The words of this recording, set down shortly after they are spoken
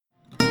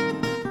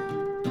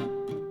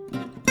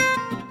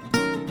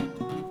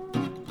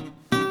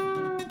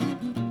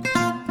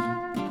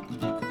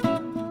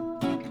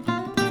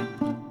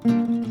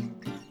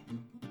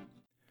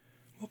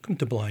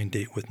Welcome to Blind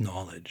Date with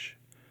Knowledge.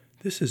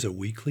 This is a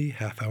weekly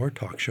half-hour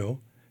talk show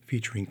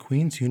featuring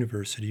Queen's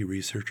University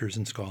researchers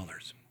and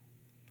scholars.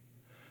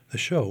 The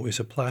show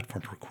is a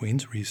platform for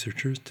Queen's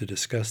researchers to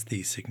discuss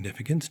the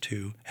significance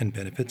to and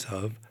benefits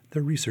of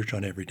their research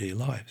on everyday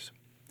lives.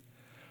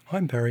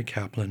 I'm Barry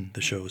Kaplan,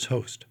 the show's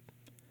host.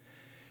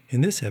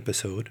 In this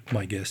episode,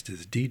 my guest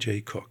is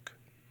DJ Cook.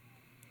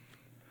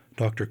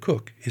 Dr.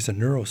 Cook is a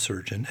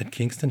neurosurgeon at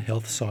Kingston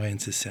Health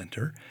Sciences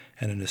Centre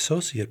and an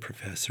associate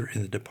professor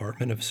in the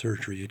Department of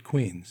Surgery at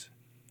Queen's.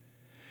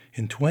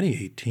 In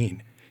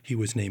 2018, he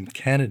was named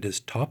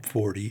Canada's Top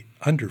 40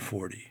 Under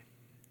 40.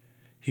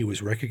 He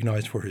was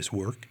recognized for his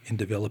work in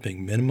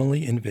developing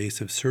minimally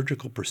invasive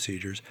surgical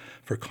procedures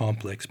for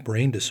complex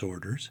brain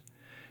disorders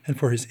and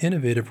for his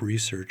innovative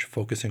research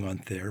focusing on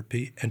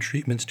therapy and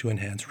treatments to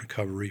enhance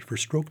recovery for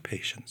stroke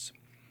patients.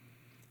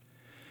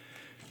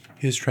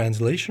 His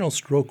Translational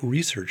Stroke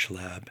Research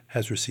Lab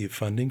has received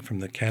funding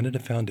from the Canada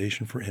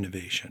Foundation for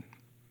Innovation.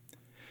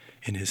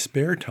 In his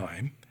spare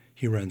time,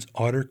 he runs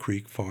Otter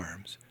Creek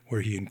Farms,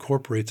 where he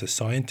incorporates a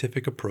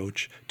scientific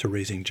approach to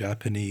raising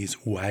Japanese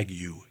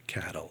Wagyu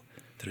cattle.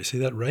 Did I say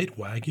that right?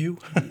 Wagyu?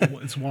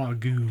 It's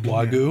Wagyu.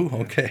 Wagyu? Yeah.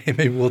 Okay,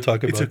 maybe we'll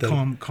talk about that. It's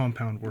a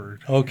compound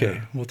word. Okay,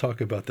 Yeah. We'll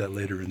talk about that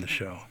later in the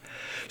show.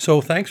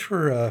 So thanks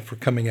for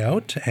coming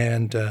out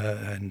and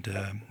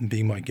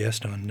being my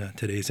guest on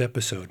today's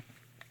episode.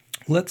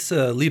 Let's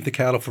leave the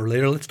cattle for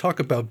later. Let's talk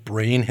about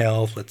brain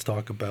health. Let's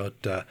talk about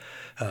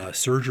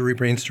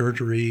brain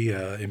surgery,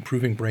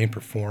 improving brain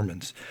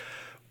performance.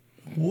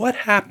 What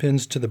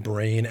happens to the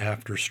brain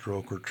after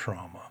stroke or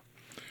trauma?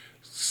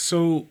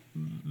 So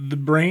the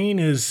brain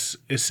is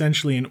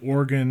essentially an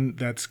organ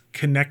that's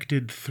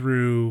connected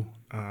through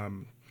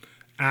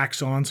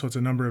axons. So it's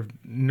a number of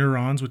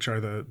neurons, which are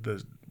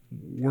the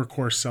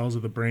workhorse cells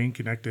of the brain,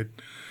 connected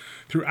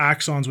through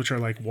axons, which are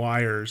like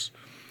wires.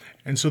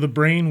 And so the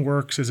brain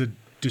works as a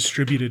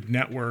distributed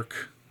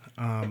network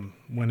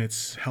when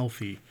it's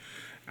healthy.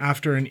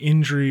 After an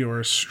injury or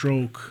a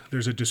stroke,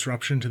 there's a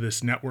disruption to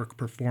this network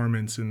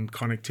performance and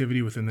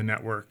connectivity within the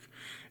network.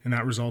 And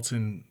that results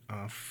in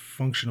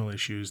functional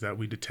issues that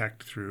we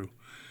detect through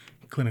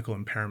clinical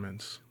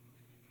impairments.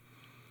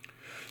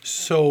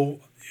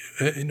 So,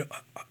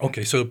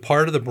 so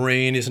part of the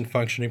brain isn't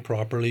functioning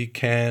properly.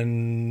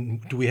 Do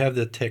we have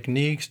the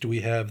techniques? Do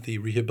we have the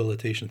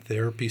rehabilitation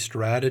therapy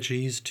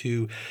strategies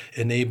to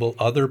enable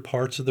other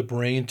parts of the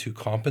brain to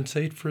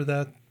compensate for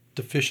that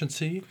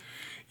deficiency?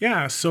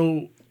 Yeah,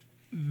 so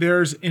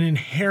there's an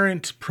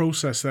inherent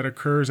process that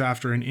occurs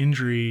after an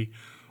injury,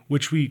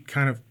 which we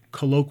kind of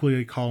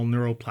colloquially call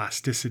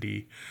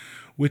neuroplasticity,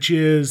 which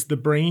is the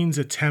brain's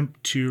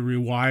attempt to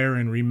rewire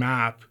and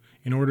remap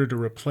in order to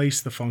replace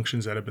the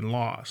functions that have been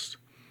lost.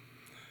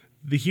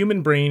 The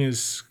human brain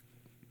is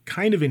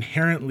kind of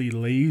inherently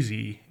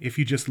lazy if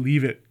you just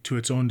leave it to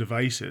its own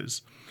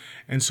devices.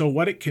 And so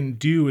what it can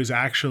do is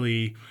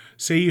actually,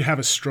 say you have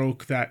a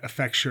stroke that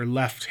affects your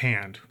left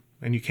hand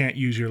and you can't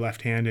use your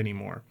left hand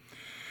anymore.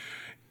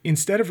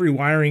 Instead of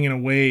rewiring in a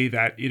way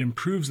that it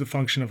improves the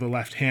function of the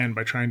left hand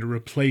by trying to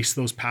replace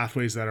those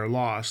pathways that are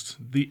lost,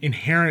 the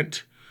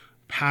inherent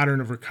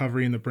pattern of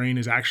recovery in the brain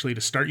is actually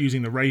to start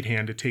using the right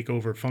hand to take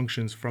over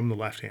functions from the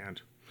left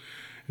hand.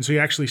 And so you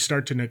actually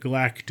start to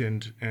neglect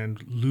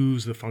and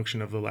lose the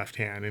function of the left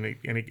hand, and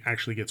it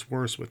actually gets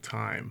worse with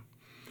time.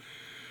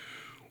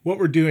 What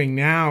we're doing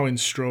now in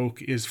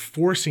stroke is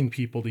forcing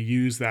people to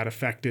use that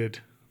affected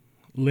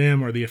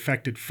limb or the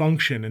affected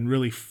function and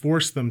really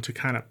force them to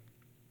kind of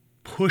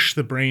push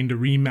the brain to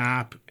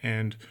remap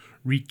and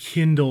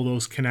rekindle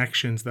those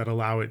connections that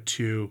allow it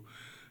to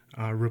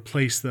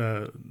replace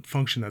the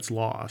function that's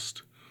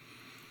lost.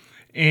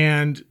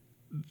 And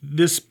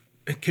this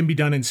can be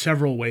done in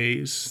several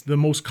ways. The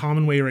most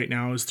common way right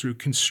now is through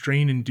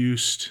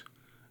constraint-induced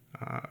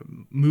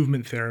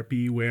movement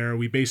therapy, where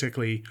we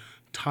basically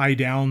tie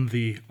down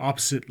the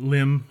opposite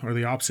limb or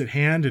the opposite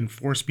hand and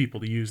force people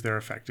to use their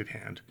affected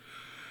hand.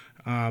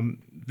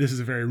 This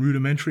is a very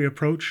rudimentary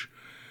approach.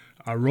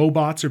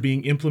 Robots are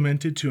being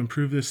implemented to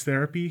improve this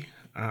therapy.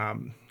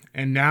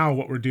 And now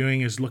what we're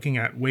doing is looking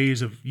at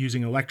ways of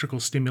using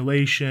electrical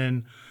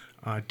stimulation,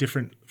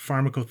 different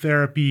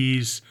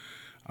pharmacotherapies,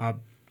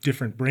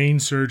 different brain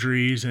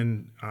surgeries,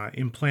 and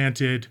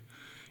implanted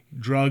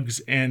drugs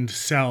and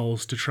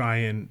cells to try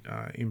and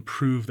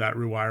improve that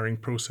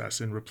rewiring process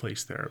and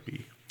replace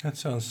therapy. That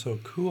sounds so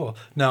cool.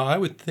 Now, I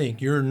would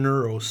think you're a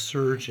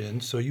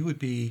neurosurgeon, so you would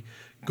be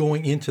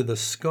going into the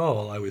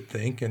skull, I would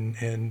think,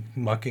 and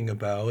mucking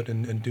about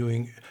and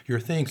doing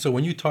your thing. So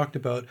when you talked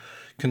about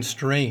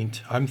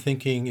constraint, I'm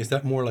thinking, is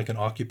that more like an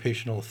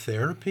occupational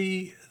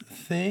therapy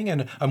thing?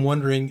 And I'm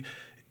wondering,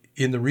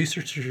 in the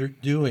research you're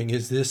doing,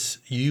 is this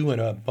you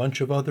and a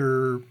bunch of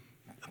other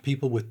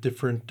people with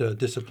different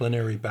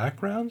disciplinary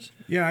backgrounds?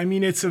 Yeah, I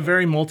mean, it's a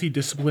very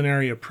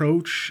multidisciplinary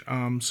approach.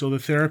 So the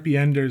therapy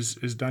end is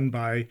done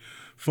by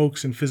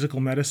folks in physical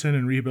medicine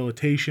and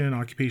rehabilitation,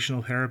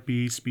 occupational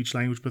therapy,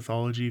 speech-language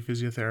pathology,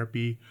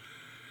 physiotherapy,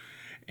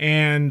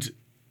 and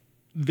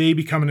they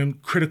become a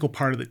critical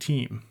part of the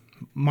team.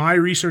 my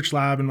research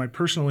lab and my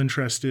personal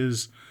interest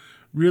is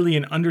really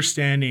in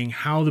understanding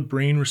how the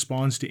brain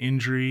responds to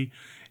injury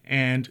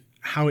and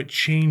how it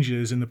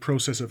changes in the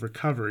process of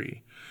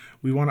recovery.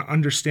 We want to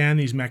understand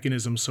these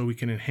mechanisms so we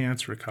can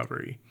enhance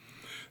recovery.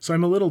 So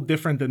I'm a little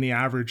different than the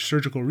average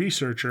surgical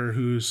researcher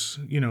who's,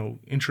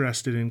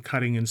 interested in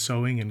cutting and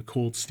sewing and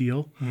cold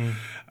steel.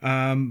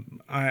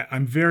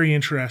 I'm very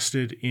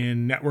interested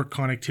in network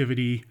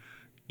connectivity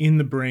in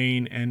the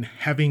brain and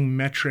having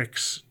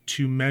metrics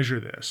to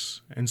measure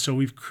this. And so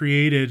we've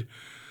created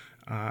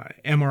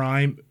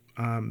MRI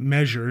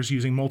measures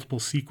using multiple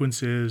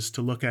sequences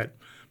to look at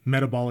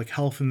metabolic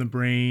health in the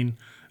brain,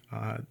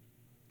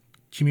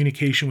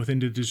 communication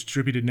within a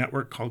distributed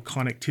network called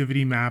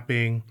connectivity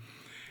mapping,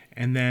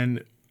 and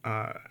then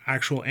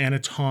actual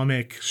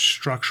anatomic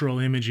structural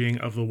imaging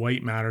of the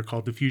white matter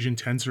called diffusion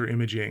tensor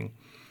imaging.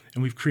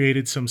 And we've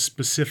created some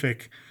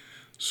specific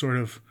sort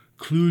of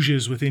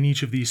kludges within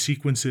each of these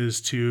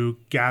sequences to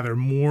gather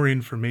more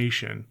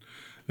information.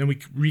 Then we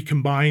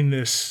recombine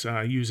this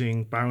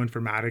using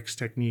bioinformatics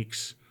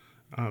techniques,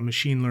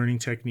 machine learning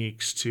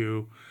techniques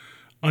to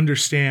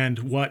understand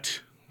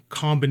what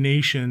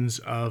combinations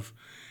of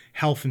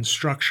health and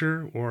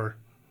structure or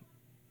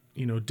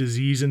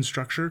disease and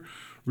structure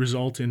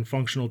result in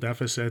functional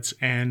deficits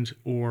and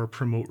or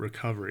promote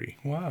recovery.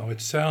 Wow,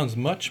 it sounds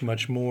much,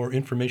 much more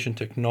information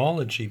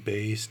technology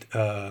based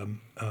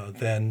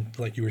than,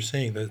 like you were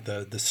saying,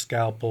 the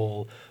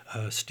scalpel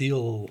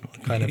steel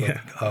kind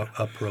of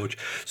approach.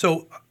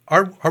 So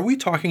are we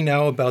talking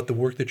now about the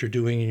work that you're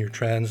doing in your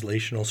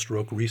translational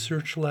stroke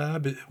research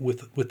lab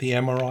with the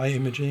MRI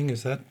imaging?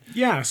 Is that?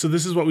 Yeah, so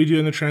this is what we do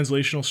in the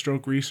translational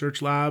stroke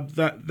research lab.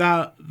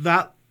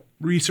 That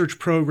research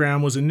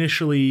program was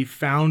initially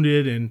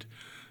founded and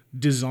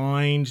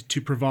designed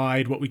to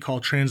provide what we call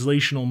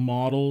translational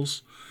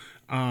models.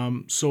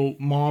 So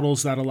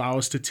models that allow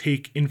us to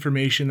take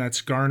information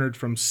that's garnered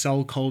from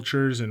cell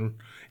cultures and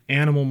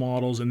animal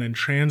models and then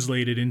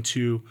translate it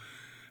into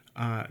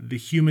the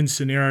human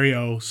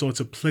scenario so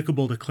it's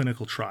applicable to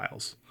clinical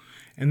trials.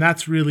 And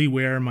that's really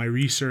where my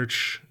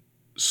research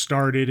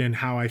started and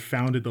how I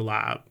founded the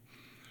lab.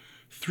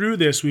 Through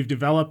this, we've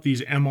developed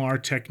these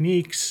MR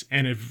techniques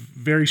and a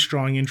very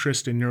strong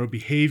interest in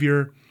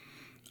neurobehavior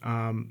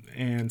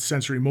and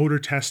sensory motor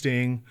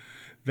testing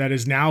that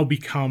has now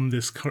become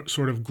this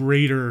sort of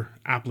greater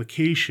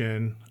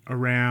application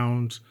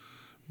around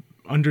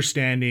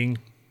understanding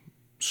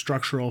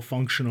structural,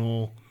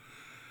 functional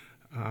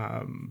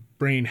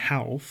brain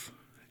health.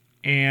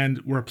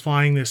 And we're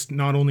applying this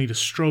not only to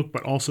stroke,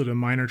 but also to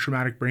minor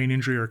traumatic brain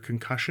injury or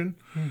concussion.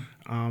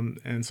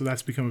 And so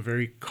that's become a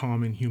very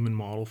common human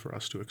model for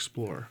us to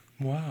explore.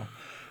 Wow.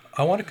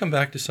 I want to come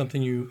back to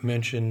something you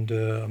mentioned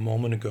a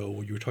moment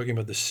ago. You were talking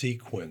about the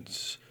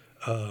sequence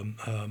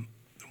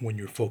when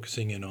you're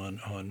focusing in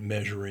on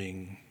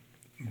measuring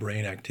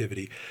brain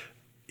activity.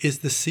 Is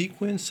the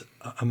sequence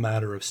a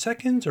matter of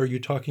seconds, or are you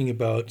talking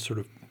about sort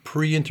of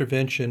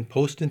pre-intervention,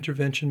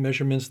 post-intervention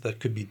measurements that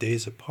could be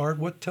days apart?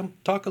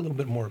 Talk a little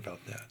bit more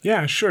about that.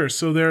 Yeah, sure.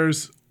 So there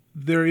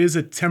is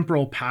a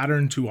temporal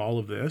pattern to all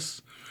of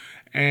this.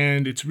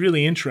 And it's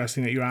really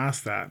interesting that you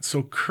asked that.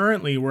 So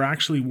currently, we're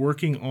actually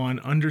working on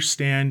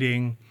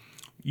understanding,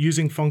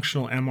 using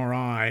functional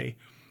MRI,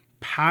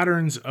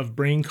 patterns of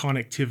brain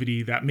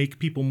connectivity that make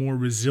people more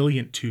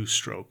resilient to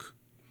stroke.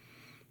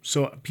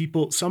 So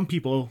some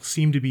people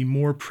seem to be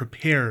more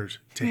prepared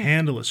to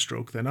handle a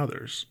stroke than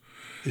others.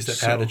 Is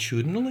that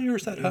attitudinally or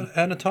is that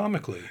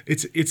anatomically?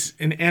 It's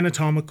an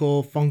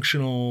anatomical,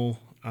 functional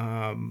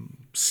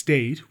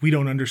state. We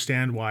don't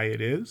understand why it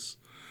is.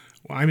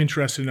 Well, I'm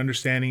interested in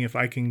understanding if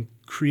I can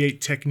create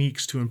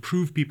techniques to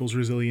improve people's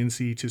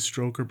resiliency to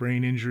stroke or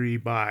brain injury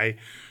by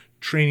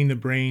training the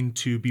brain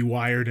to be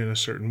wired in a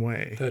certain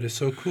way. That is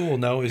so cool.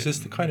 Now, is this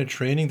the kind of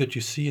training that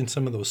you see in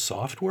some of those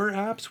software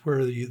apps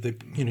where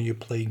you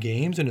play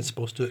games and it's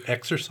supposed to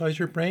exercise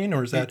your brain,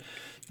 or is that?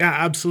 Yeah,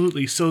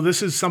 absolutely. So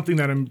this is something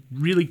that I'm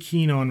really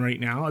keen on right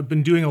now. I've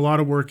been doing a lot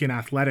of work in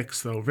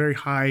athletics, though, very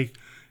high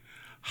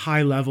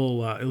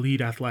level elite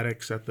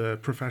athletics at the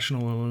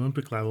professional and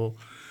Olympic level.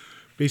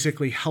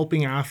 Basically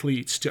helping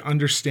athletes to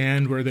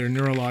understand where their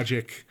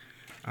neurologic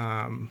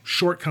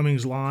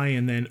shortcomings lie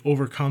and then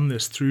overcome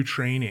this through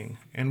training.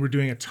 And we're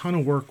doing a ton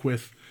of work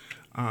with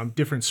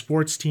different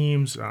sports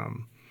teams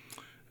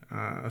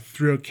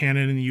throughout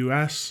Canada and the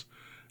US,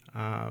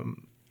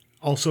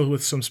 also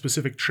with some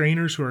specific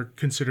trainers who are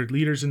considered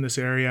leaders in this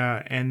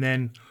area, and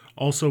then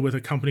also with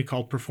a company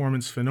called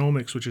Performance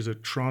Phenomics, which is a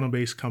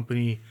Toronto-based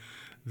company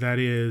that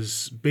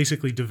is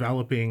basically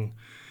developing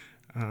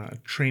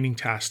training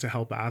tasks to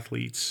help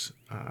athletes,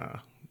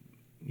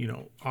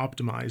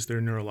 optimize their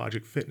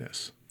neurologic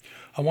fitness.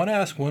 I want to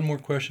ask one more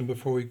question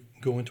before we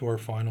go into our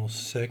final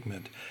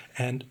segment.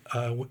 And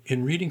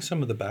in reading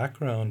some of the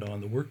background on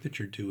the work that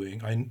you're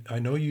doing, I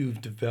know you've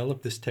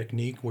developed this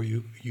technique where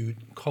you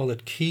call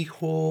it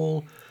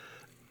keyhole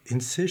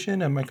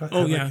incision.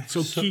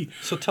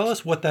 So tell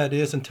us what that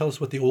is and tell us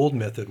what the old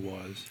method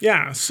was.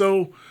 Yeah,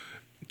 so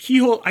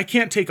keyhole, I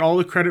can't take all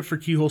the credit for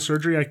keyhole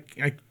surgery.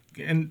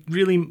 And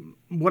really,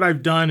 what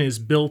I've done is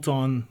built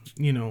on,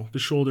 the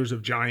shoulders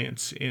of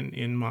giants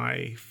in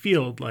my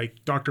field.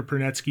 Like Dr.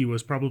 Pernetsky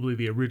was probably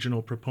the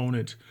original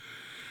proponent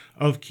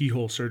of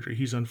keyhole surgery.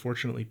 He's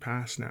unfortunately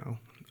passed now.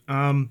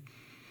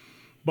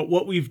 But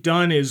what we've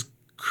done is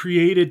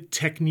created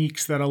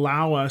techniques that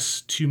allow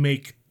us to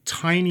make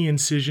tiny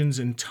incisions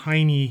and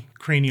tiny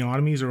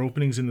craniotomies or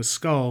openings in the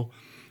skull,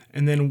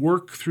 and then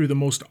work through the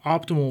most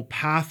optimal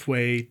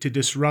pathway to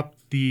disrupt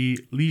the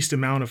least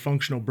amount of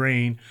functional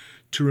brain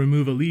to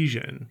remove a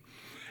lesion.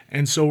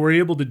 And so we're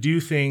able to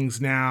do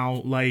things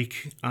now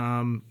like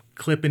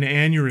clip an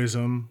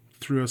aneurysm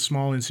through a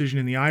small incision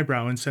in the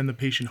eyebrow and send the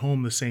patient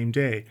home the same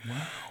day.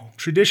 Wow.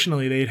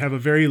 Traditionally, they'd have a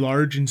very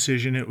large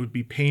incision. It would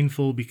be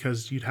painful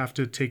because you'd have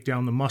to take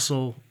down the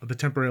muscle, the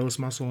temporalis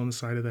muscle on the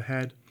side of the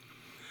head,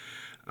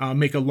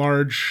 make a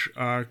large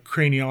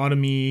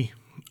craniotomy,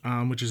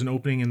 which is an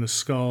opening in the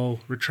skull,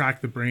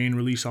 retract the brain,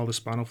 release all the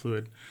spinal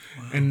fluid.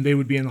 Wow. And they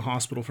would be in the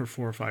hospital for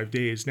 4 or 5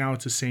 days. Now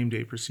it's a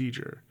same-day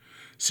procedure.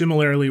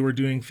 Similarly, we're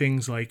doing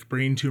things like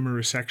brain tumor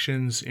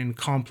resections in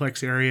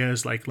complex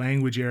areas like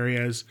language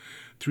areas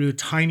through the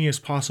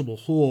tiniest possible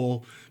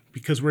hole,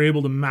 because we're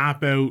able to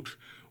map out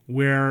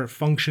where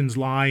functions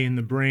lie in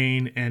the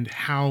brain and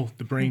how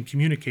the brain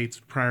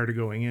communicates prior to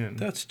going in.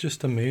 That's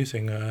just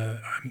amazing.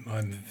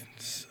 I'm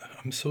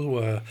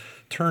so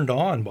turned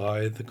on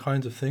by the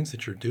kinds of things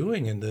that you're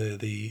doing and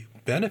the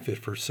benefit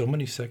for so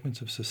many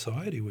segments of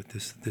society with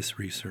this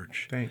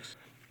research. Thanks.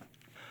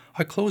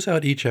 I close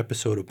out each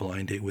episode of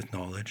Blind Date with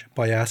Knowledge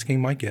by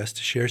asking my guests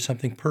to share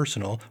something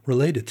personal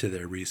related to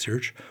their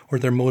research or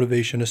their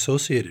motivation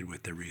associated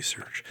with their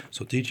research.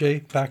 So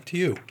DJ, back to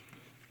you.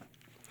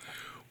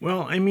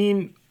 Well,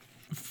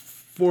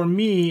 for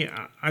me,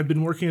 I've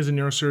been working as a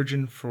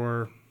neurosurgeon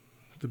for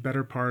the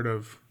better part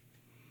of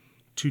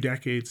 2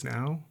 decades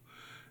now.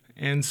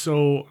 And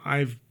so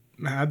I've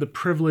had the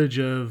privilege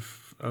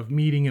of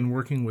meeting and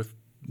working with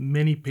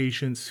many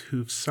patients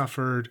who've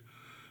suffered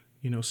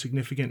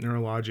significant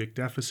neurologic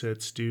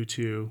deficits due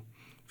to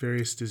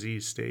various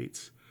disease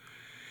states.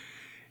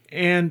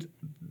 And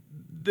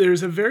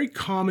there's a very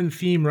common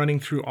theme running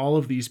through all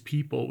of these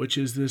people, which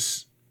is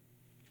this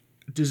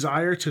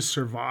desire to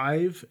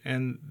survive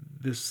and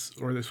this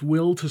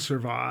will to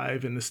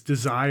survive and this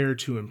desire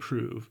to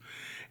improve.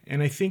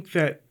 And I think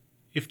that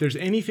if there's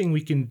anything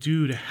we can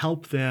do to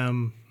help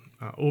them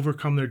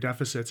overcome their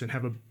deficits and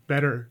have a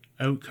better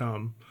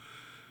outcome,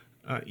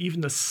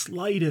 even the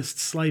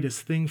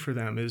slightest thing for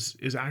them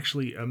is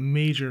actually a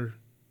major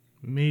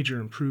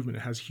improvement.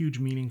 It has huge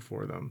meaning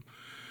for them.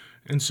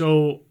 And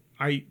so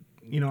I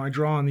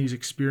draw on these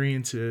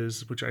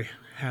experiences, which I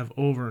have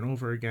over and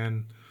over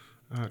again,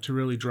 to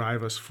really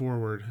drive us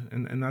forward.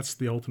 And that's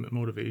the ultimate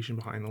motivation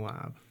behind the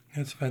lab.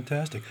 That's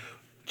fantastic.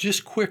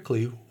 Just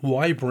quickly,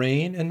 why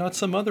brain and not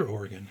some other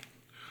organ?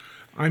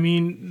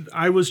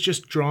 I was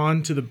just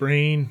drawn to the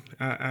brain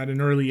at an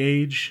early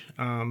age.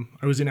 I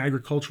was in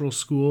agricultural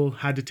school,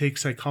 had to take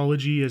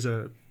psychology as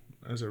a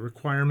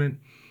requirement,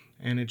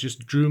 and it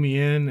just drew me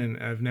in, and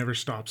I've never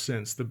stopped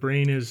since. The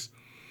brain is,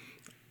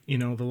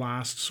 the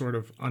last sort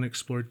of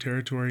unexplored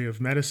territory of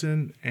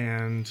medicine,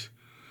 and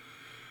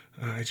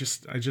I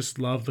just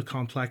love the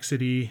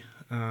complexity,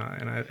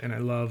 and I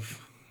love,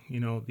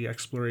 the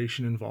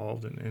exploration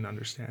involved in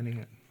understanding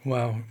it.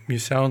 Wow, you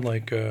sound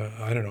like,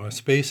 a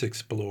space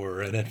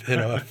explorer. And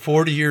at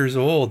 40 years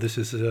old, this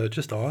is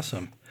just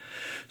awesome.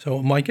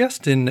 So my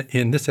guest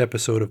in this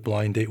episode of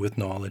Blind Date with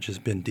Knowledge has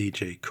been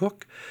DJ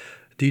Cook.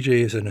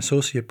 DJ is an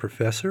associate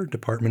professor,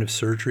 Department of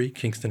Surgery,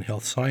 Kingston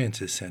Health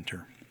Sciences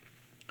Center.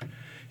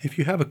 If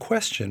you have a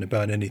question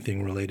about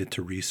anything related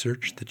to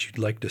research that you'd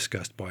like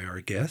discussed by our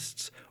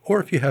guests,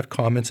 or if you have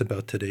comments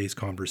about today's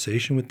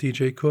conversation with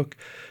DJ Cook,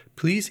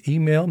 please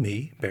email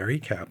me, Barry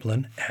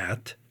Kaplan,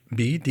 at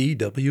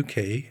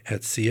bdwk@cfrc.ca.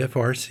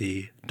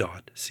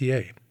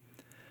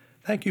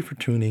 Thank you for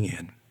tuning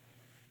in.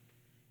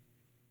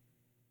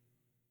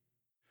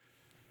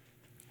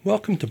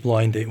 Welcome to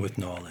Blind Date with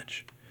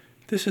Knowledge.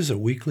 This is a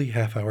weekly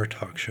half-hour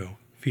talk show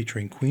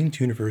featuring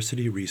Queen's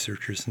University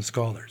researchers and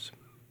scholars.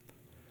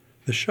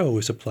 The show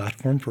is a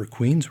platform for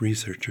Queen's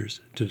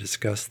researchers to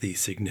discuss the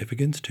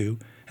significance to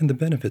and the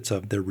benefits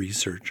of their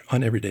research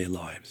on everyday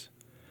lives.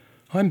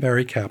 I'm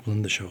Barry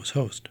Kaplan, the show's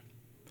host.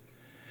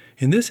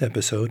 In this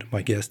episode,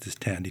 my guest is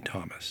Tandy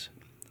Thomas.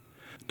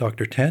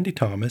 Dr. Tandy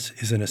Thomas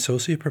is an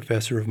associate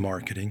professor of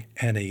marketing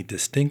and a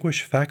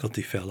distinguished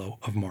faculty fellow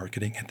of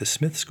marketing at the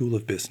Smith School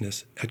of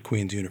Business at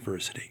Queen's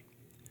University.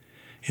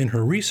 In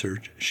her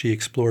research, she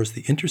explores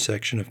the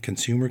intersection of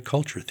consumer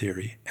culture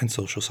theory and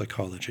social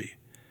psychology,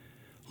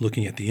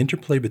 looking at the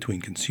interplay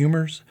between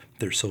consumers,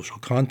 their social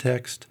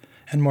context,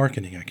 and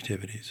marketing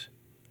activities.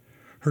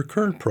 Her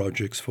current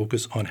projects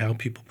focus on how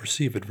people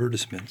perceive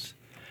advertisements,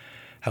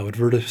 how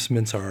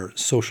advertisements are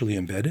socially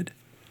embedded,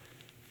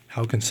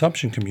 how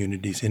consumption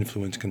communities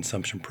influence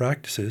consumption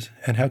practices,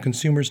 and how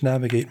consumers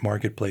navigate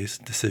marketplace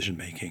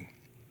decision-making.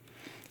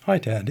 Hi,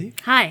 Tandy.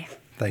 Hi.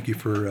 Thank you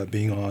for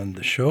being on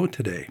the show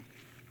today.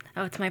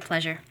 Oh, it's my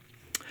pleasure.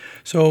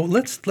 So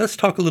let's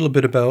talk a little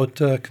bit about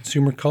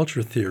consumer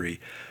culture theory.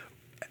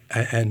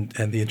 and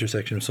the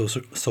intersection of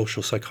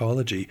social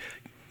psychology.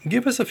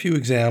 Give us a few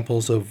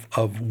examples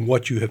of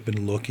what you have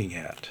been looking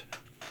at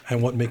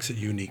and what makes it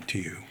unique to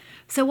you.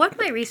 So what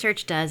my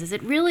research does is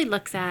it really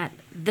looks at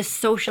the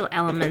social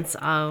elements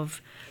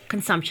of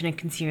consumption and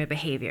consumer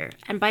behavior.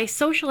 And by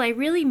social, I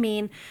really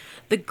mean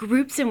the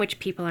groups in which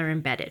people are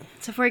embedded.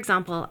 So for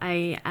example,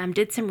 I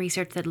did some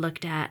research that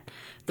looked at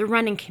the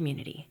running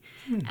community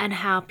and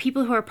how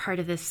people who are part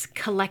of this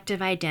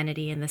collective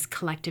identity and this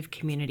collective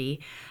community,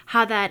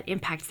 how that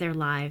impacts their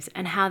lives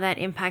and how that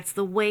impacts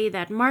the way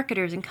that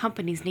marketers and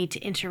companies need to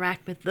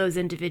interact with those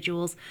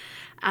individuals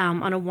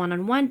on a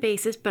one-on-one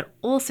basis, but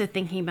also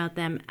thinking about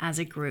them as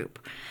a group.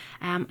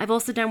 I've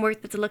also done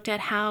work that's looked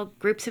at how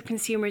groups of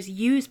consumers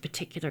use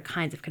particular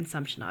kinds of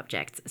consumption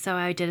objects. So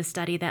I did a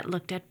study that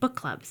looked at book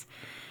clubs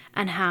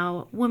and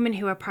how women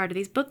who are part of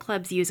these book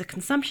clubs use a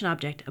consumption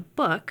object, a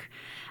book,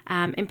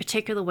 in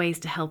particular ways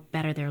to help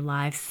better their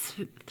lives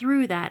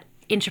through that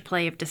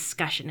interplay of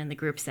discussion in the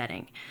group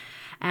setting.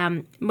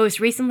 Most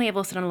recently, I've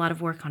also done a lot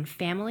of work on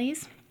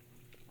families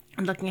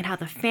and looking at how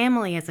the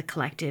family as a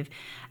collective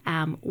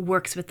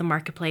works with the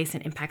marketplace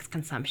and impacts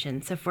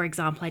consumption. So for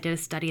example, I did a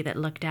study that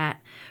looked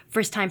at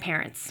first-time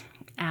parents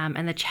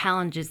and the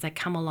challenges that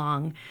come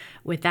along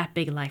with that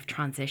big life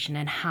transition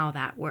and how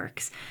that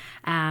works.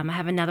 I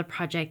have another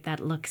project that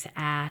looks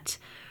at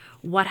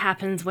what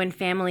happens when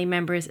family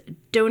members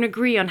don't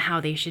agree on how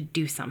they should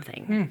do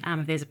something.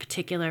 If there's a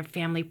particular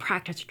family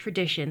practice or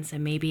tradition, so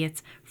maybe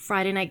it's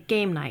Friday night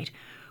game night,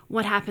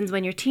 what happens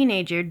when your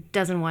teenager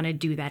doesn't want to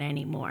do that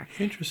anymore?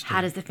 Interesting.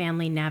 How does the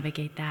family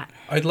navigate that?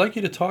 I'd like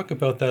you to talk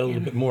about that a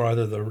little bit more,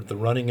 either the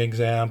running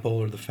example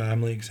or the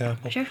family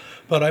example. Sure.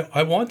 But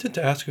I wanted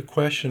to ask a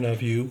question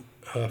of you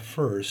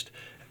first.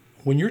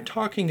 When you're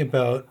talking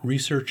about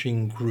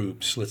researching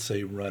groups, let's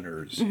say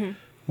runners,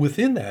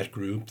 within that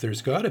group,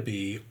 there's got to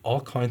be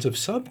all kinds of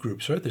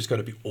subgroups, right? There's got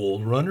to be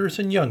old runners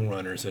and young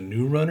runners and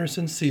new runners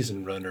and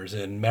seasoned runners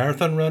and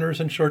marathon runners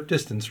and short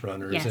distance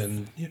runners. Yes.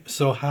 And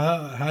so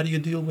how do you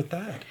deal with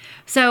that?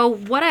 So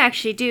what I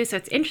actually do, so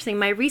it's interesting,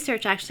 my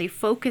research actually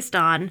focused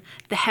on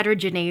the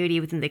heterogeneity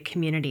within the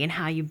community and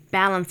how you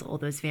balance all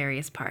those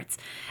various parts.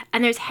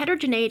 And there's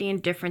heterogeneity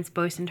and difference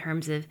both in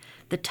terms of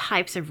the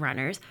types of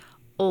runners,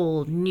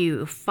 old,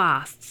 new,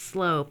 fast,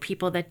 slow,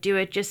 people that do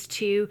it just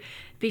to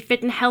be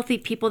fit and healthy,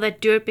 people that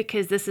do it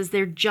because this is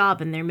their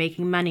job and they're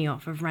making money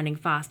off of running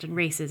fast and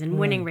races and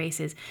winning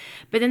races.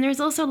 But then there's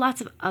also lots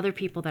of other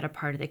people that are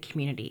part of the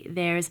community.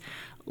 There's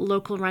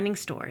local running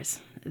stores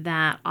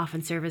that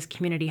often serve as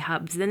community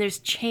hubs. Then there's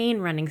chain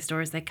running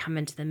stores that come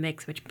into the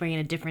mix, which bring in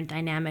a different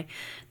dynamic.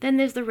 Then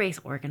there's the race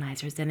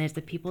organizers. Then there's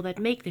the people that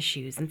make the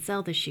shoes and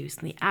sell the shoes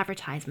and the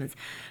advertisements.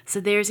 So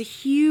there's a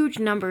huge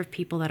number of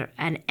people that are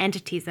and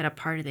entities that are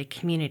part of the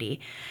community.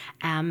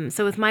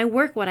 So with my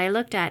work, what I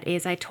looked at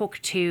is I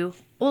talked to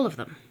all of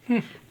them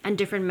and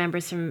different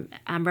members from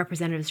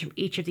representatives from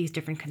each of these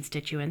different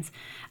constituents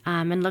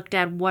and looked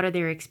at what are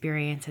their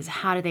experiences,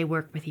 how do they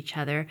work with each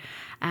other,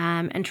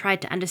 and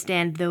tried to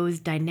understand those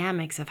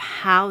dynamics of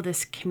how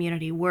this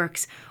community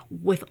works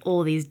with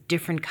all these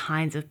different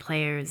kinds of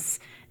players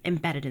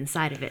embedded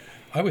inside of it.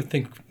 I would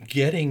think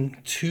getting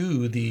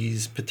to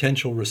these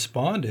potential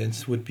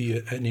respondents would be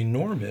an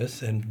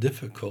enormous and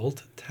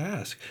difficult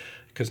task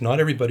because not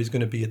everybody's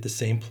going to be at the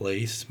same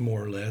place,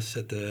 more or less,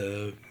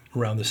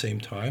 around the same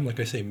time. Like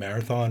I say,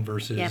 marathon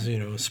versus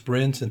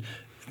sprints, and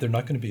they're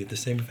not going to be at the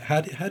same. How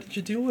did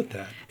you deal with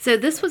that? So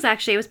this was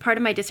actually, it was part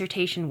of my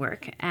dissertation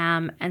work.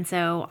 And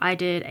so I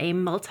did a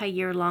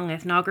multi-year long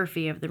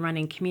ethnography of the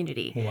running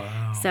community.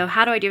 Wow. So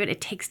how do I do it?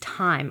 It takes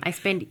time. I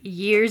spend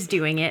years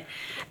doing it,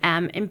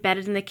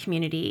 embedded in the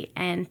community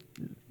and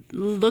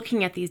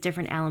looking at these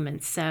different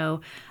elements. So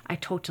I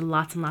talked to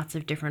lots and lots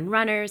of different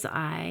runners.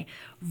 I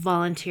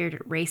volunteered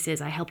at races.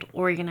 I helped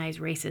organize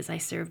races. I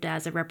served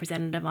as a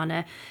representative on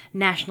a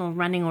national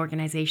running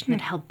organization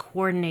that helped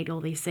coordinate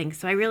all these things.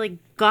 So I really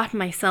got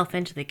myself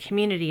into the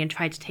community and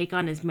tried to take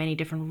on as many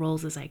different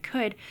roles as I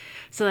could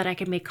so that I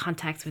could make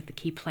contacts with the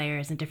key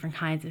players and different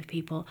kinds of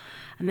people,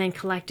 and then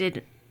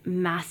collected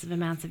massive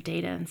amounts of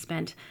data and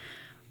spent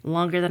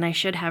longer than I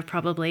should have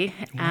probably,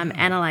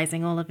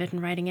 analyzing all of it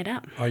and writing it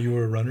up. Are you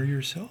a runner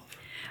yourself?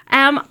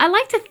 I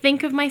like to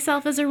think of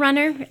myself as a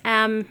runner,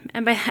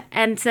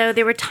 and so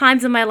there were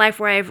times in my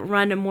life where I've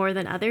run more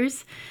than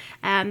others.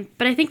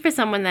 But I think for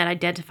someone that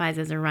identifies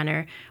as a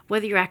runner,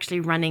 whether you're actually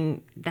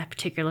running that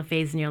particular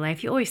phase in your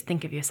life, you always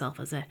think of yourself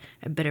as a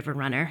bit of a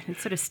runner. It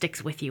sort of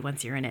sticks with you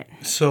once you're in it.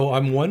 So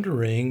I'm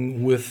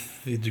wondering,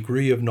 with the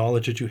degree of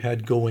knowledge that you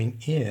had going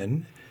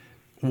in,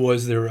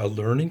 was there a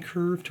learning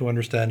curve to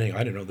understanding,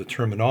 I don't know, the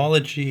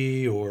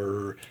terminology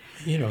or,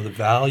 the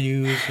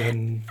values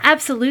and...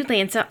 Absolutely.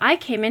 And so I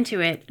came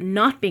into it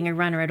not being a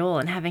runner at all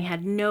and having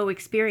had no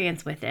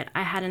experience with it.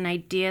 I had an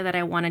idea that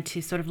I wanted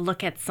to sort of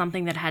look at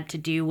something that had to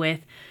do with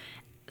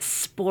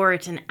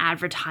sport and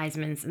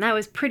advertisements. And that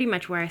was pretty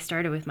much where I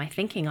started with my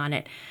thinking on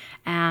it.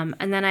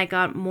 And then I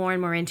got more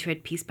and more into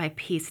it piece by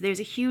piece. So there's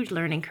a huge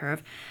learning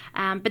curve.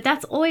 But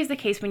that's always the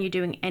case when you're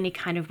doing any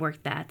kind of work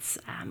that's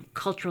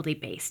culturally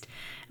based,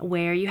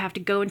 where you have to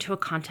go into a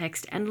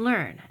context and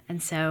learn.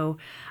 And so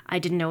I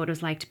didn't know what it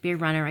was like to be a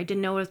runner. I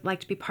didn't know what it was like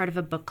to be part of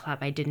a book club.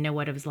 I didn't know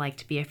what it was like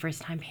to be a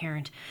first-time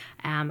parent.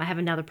 I have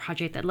another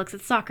project that looks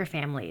at soccer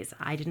families.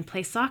 I didn't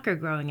play soccer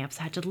growing up, so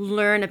I had to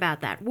learn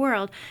about that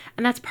world.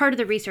 And that's part of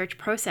the research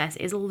process,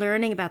 is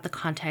learning about the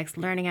context,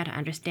 learning how to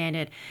understand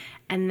it,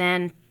 and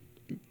then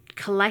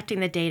collecting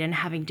the data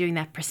and doing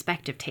that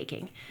perspective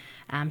taking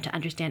to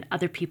understand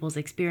other people's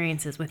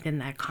experiences within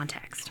that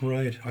context.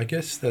 Right. I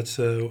guess that's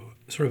sort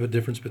of a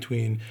difference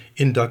between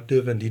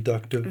inductive and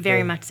deductive.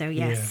 Very much so,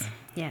 yes.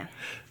 Yeah.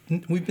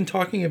 We've been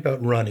talking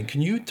about running.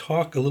 Can you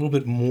talk a little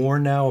bit more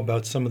now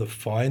about some of the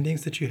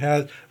findings that you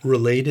had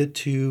related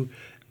to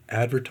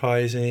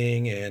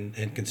advertising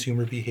and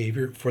consumer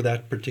behavior for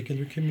that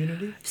particular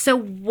community? So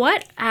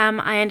what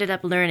I ended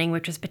up learning,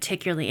 which was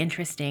particularly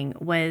interesting,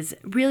 was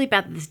really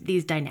about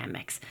these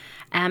dynamics.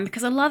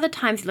 Because a lot of the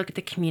times you look at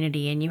the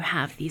community and you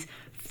have these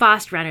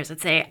fast runners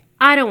that say,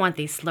 I don't want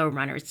these slow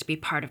runners to be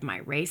part of my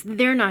race.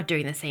 They're not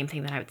doing the same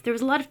thing that I would. There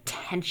was a lot of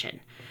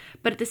tension.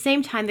 But at the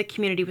same time, the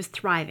community was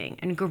thriving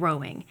and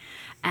growing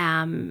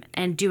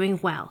and doing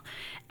well.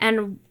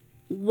 And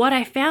what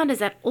I found is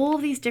that all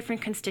these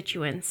different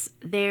constituents,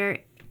 they're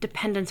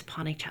dependent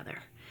upon each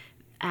other.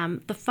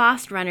 The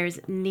fast runners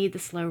need the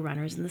slow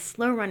runners, and the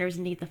slow runners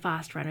need the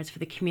fast runners for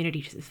the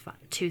community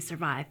to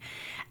survive.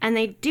 And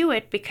they do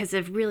it because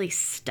of really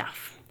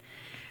stuff.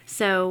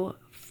 So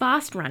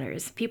fast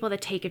runners, people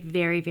that take it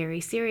very, very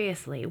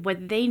seriously,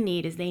 what they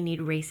need is they need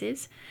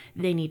races,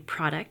 they need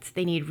products,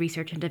 they need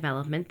research and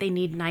development, they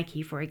need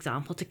Nike, for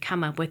example, to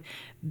come up with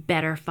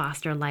better,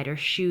 faster, lighter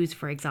shoes,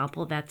 for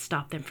example, that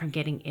stop them from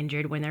getting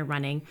injured when they're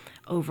running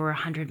over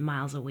 100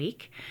 miles a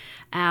week.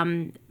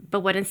 But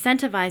what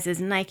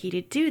incentivizes Nike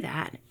to do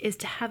that is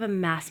to have a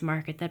mass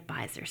market that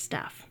buys their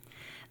stuff.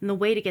 And the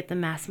way to get the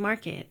mass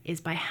market is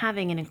by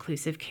having an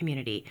inclusive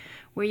community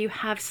where you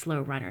have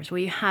slow runners,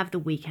 where you have the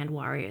weekend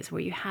warriors,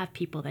 where you have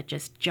people that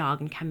just jog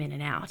and come in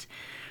and out.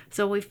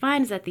 So what we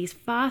find is that these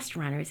fast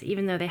runners,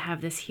 even though they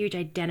have this huge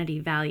identity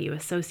value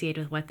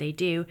associated with what they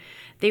do,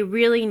 they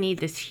really need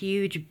this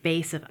huge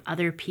base of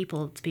other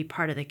people to be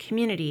part of the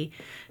community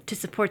to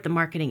support the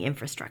marketing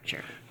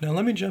infrastructure. Now,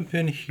 let me jump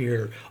in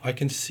here. I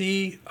can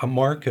see a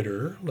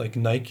marketer like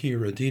Nike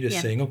or Adidas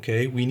saying,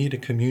 okay, we need a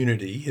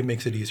community. It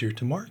makes it easier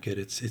to market.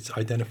 It's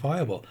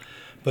identifiable.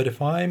 But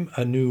if I'm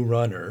a new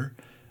runner,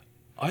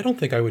 I don't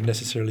think I would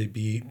necessarily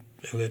be,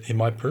 in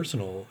my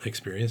personal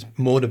experience,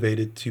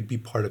 motivated to be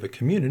part of a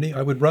community.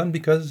 I would run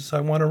because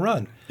I want to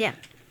run. Yeah.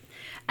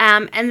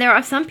 And there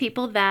are some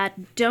people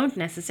that don't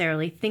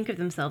necessarily think of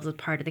themselves as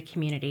part of the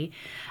community.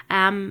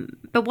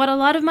 But what a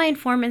lot of my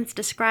informants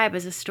describe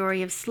is a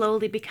story of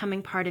slowly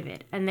becoming part of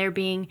it. And there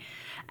being,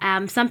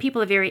 some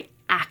people are very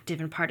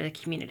active and part of the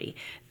community.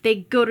 They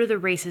go to the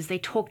races, they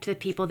talk to the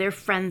people, their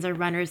friends are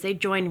runners, they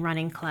join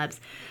running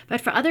clubs.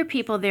 But for other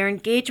people, their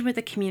engagement with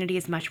the community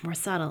is much more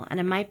subtle. And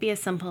it might be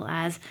as simple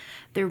as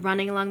they're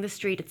running along the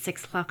street at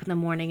 6 o'clock in the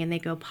morning and they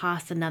go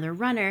past another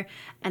runner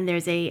and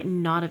there's a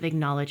nod of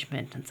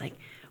acknowledgement. And it's like,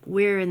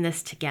 we're in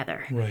this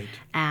together. Right.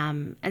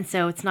 And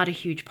so it's not a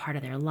huge part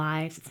of their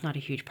lives. It's not a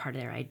huge part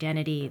of their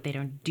identity. They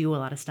don't do a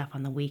lot of stuff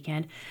on the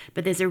weekend.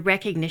 But there's a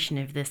recognition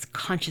of this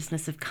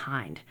consciousness of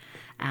kind,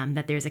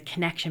 that there's a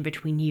connection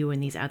between you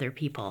and these other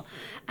people.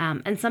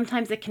 And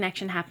sometimes the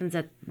connection happens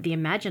at the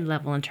imagined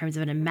level in terms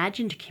of an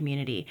imagined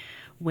community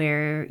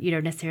where you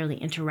don't necessarily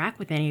interact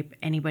with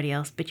anybody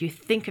else, but you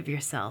think of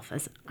yourself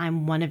as,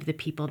 I'm one of the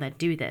people that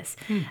do this.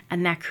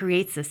 And that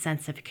creates a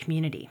sense of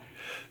community.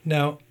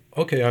 Now,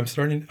 okay, I'm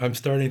starting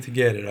to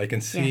get it. I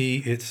can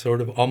see it's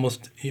sort of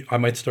almost, I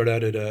might start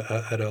out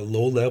at a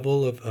low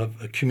level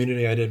of a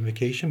community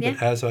identification, but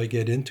as I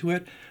get into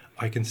it,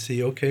 I can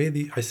see,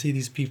 okay, I see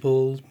these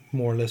people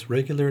more or less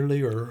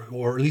regularly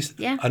or at least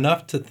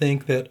enough to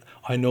think that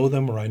I know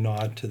them or I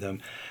nod to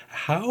them.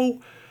 How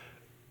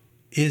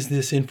is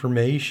this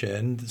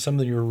information,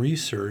 some of your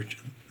research,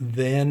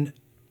 then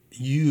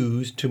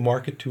used to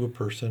market to a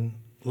person?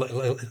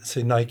 Let's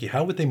say Nike,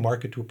 how would they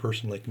market to a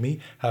person like me?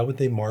 How would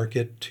they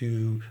market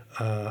to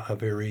a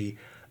very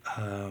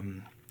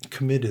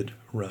committed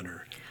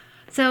runner?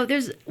 So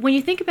when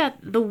you think about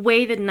the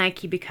way that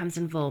Nike becomes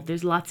involved,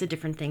 there's lots of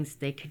different things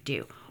they could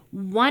do.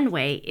 One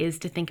way is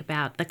to think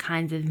about the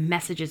kinds of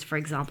messages, for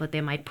example, that they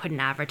might put in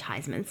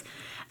advertisements.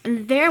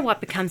 And there what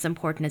becomes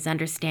important is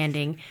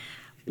understanding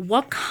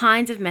what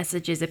kinds of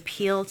messages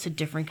appeal to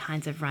different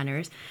kinds of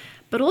runners,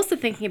 but also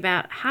thinking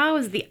about how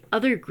is the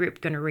other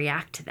group going to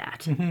react to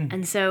that.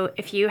 And so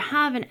if you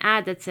have an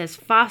ad that says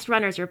fast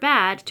runners are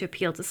bad to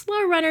appeal to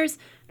slow runners,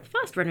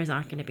 fast runners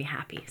aren't going to be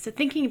happy. So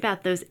thinking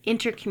about those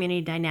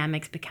inter-community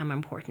dynamics become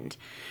important.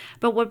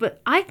 But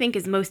what I think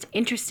is most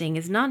interesting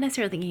is not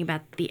necessarily thinking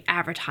about the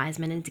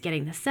advertisement and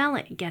getting the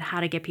selling, how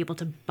to get people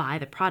to buy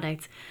the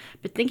products,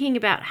 but thinking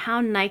about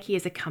how Nike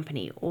as a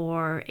company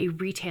or a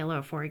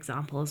retailer, for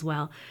example, as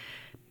well,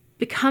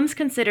 becomes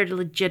considered a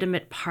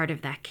legitimate part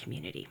of that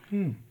community.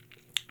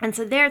 And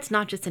so there, it's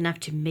not just enough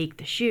to make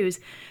the shoes.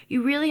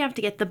 You really have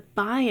to get the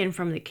buy-in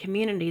from the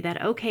community that,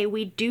 okay,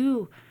 we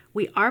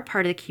are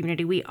part of the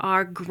community. We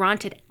are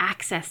granted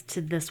access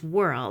to this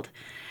world,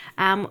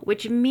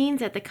 which means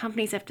that the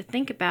companies have to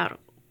think about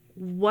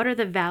what are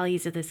the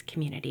values of this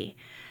community?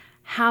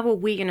 How are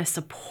we going to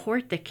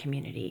support the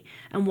community?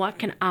 And what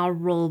can our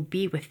role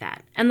be with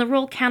that? And the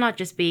role cannot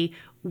just be,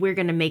 we're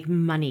going to make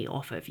money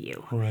off of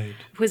you. Right.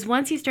 Because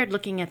once you start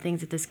looking at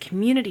things at this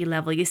community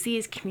level, you see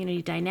these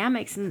community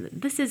dynamics. And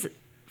this is,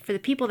 for the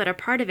people that are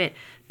part of it,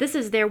 this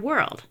is their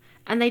world.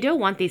 And they don't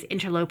want these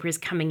interlopers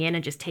coming in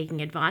and just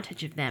taking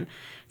advantage of them.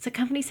 So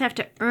companies have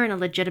to earn a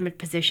legitimate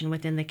position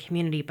within the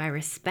community by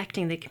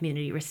respecting the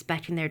community,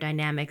 respecting their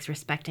dynamics,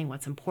 respecting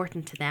what's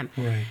important to them.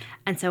 Right.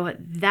 And so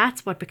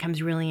that's what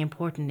becomes really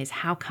important, is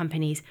how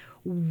companies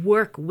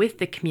work with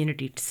the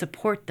community to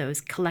support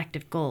those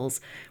collective goals,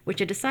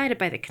 which are decided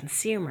by the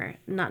consumer,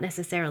 not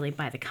necessarily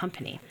by the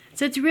company.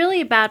 So it's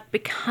really about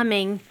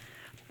becoming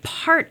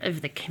part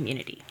of the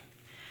community.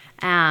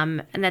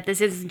 And that this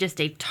isn't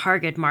just a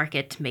target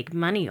market to make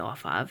money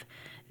off of.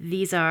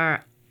 These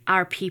are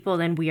our people,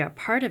 and we are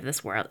part of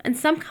this world. And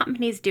some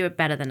companies do it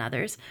better than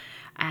others.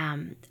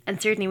 And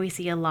certainly we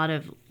see a lot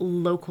of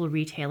local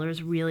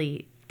retailers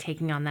really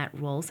taking on that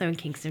role. So in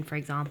Kingston, for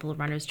example,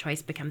 Runner's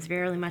Choice becomes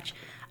very much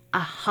a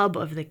hub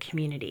of the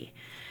community.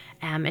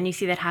 And you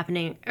see that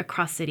happening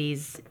across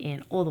cities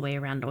in all the way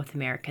around North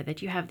America,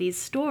 that you have these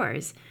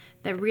stores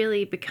that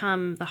really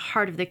become the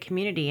heart of the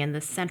community and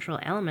the central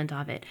element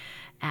of it,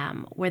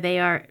 where they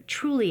are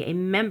truly a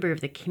member of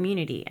the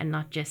community and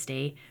not just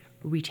a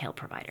retail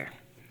provider.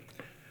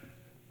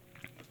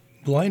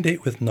 Blind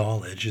Date with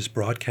Knowledge is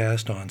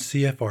broadcast on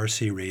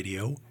CFRC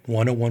Radio,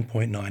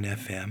 101.9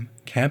 FM,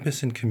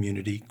 Campus and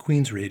Community,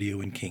 Queen's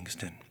Radio in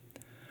Kingston.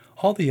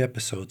 All the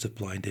episodes of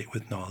Blind Date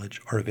with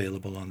Knowledge are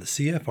available on the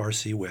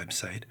CFRC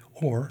website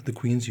or the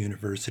Queen's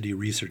University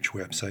Research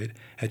website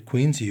at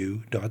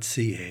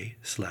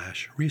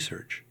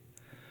queensu.ca/research.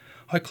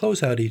 I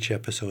close out each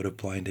episode of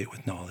Blind Date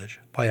with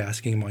Knowledge by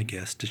asking my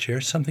guests to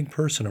share something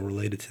personal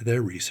related to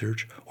their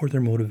research or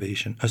their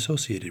motivation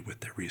associated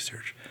with their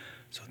research.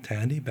 So,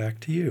 Tandy, back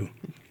to you.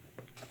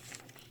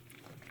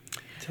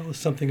 Tell us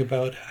something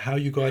about how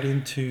you got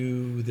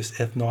into this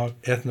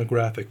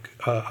ethnographic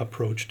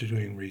approach to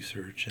doing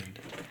research.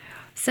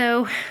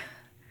 So,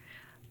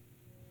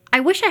 I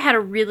wish I had a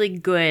really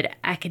good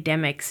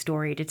academic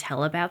story to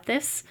tell about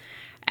this,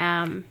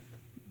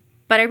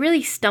 but I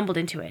really stumbled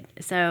into it.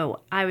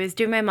 So I was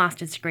doing my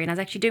master's degree, and I was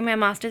actually doing my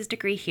master's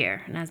degree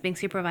here, and I was being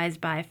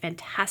supervised by a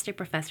fantastic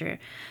professor,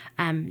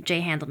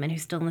 Jay Handelman,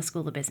 who's still in the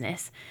School of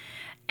Business.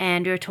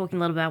 And we were talking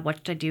a little about what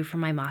should I do for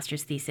my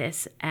master's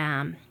thesis.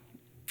 And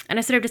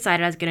I sort of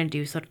decided I was going to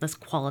do sort of this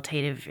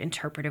qualitative,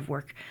 interpretive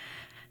work.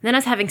 And then I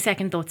was having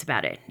second thoughts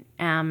about it.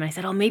 And I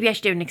said, oh, maybe I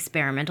should do an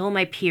experiment. All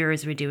my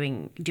peers were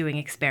doing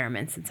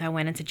experiments. And so I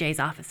went into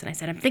Jay's office and I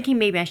said, I'm thinking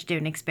maybe I should do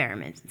an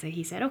experiment. And so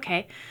he said,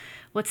 okay,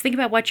 let's think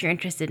about what you're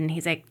interested in.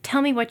 He's like,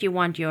 tell me what you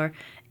want your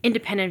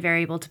independent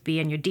variable to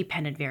be and your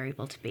dependent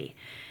variable to be.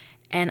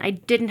 And I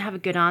didn't have a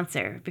good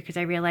answer because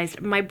I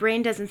realized my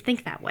brain doesn't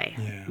think that way.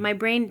 Yeah. My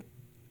brain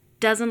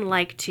doesn't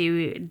like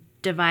to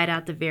divide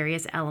out the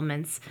various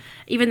elements,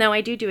 even though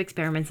I do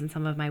experiments in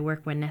some of my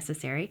work when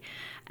necessary.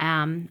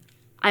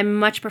 I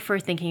much prefer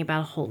thinking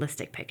about a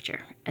holistic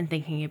picture and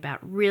thinking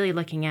about really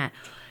looking at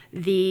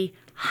the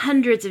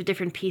hundreds of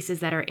different pieces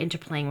that are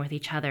interplaying with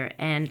each other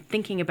and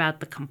thinking about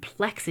the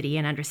complexity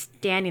and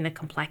understanding the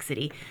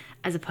complexity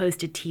as opposed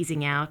to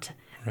teasing out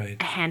Right.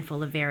 a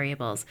handful of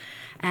variables.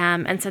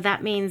 And so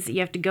that means you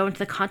have to go into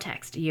the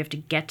context. You have to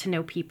get to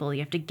know people.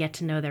 You have to get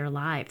to know their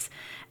lives.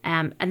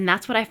 And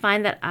that's what I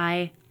find that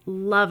I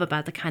love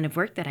about the kind of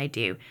work that I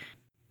do.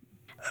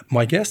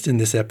 My guest in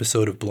this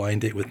episode of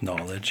Blind Date with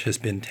Knowledge has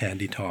been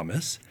Tandy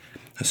Thomas,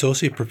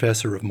 Associate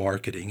Professor of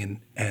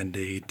Marketing and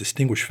a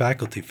Distinguished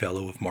Faculty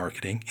Fellow of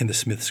Marketing in the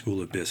Smith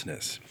School of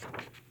Business.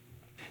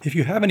 If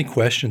you have any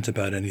questions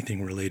about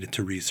anything related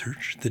to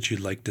research that you'd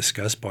like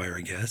discussed by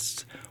our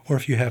guests, or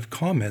if you have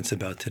comments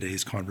about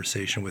today's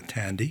conversation with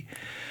Tandy,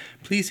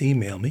 please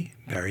email me,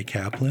 Barry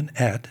Kaplan,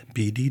 at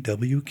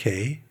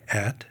bdwk@cfrc.ca.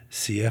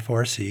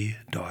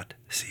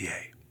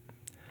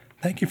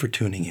 Thank you for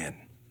tuning in.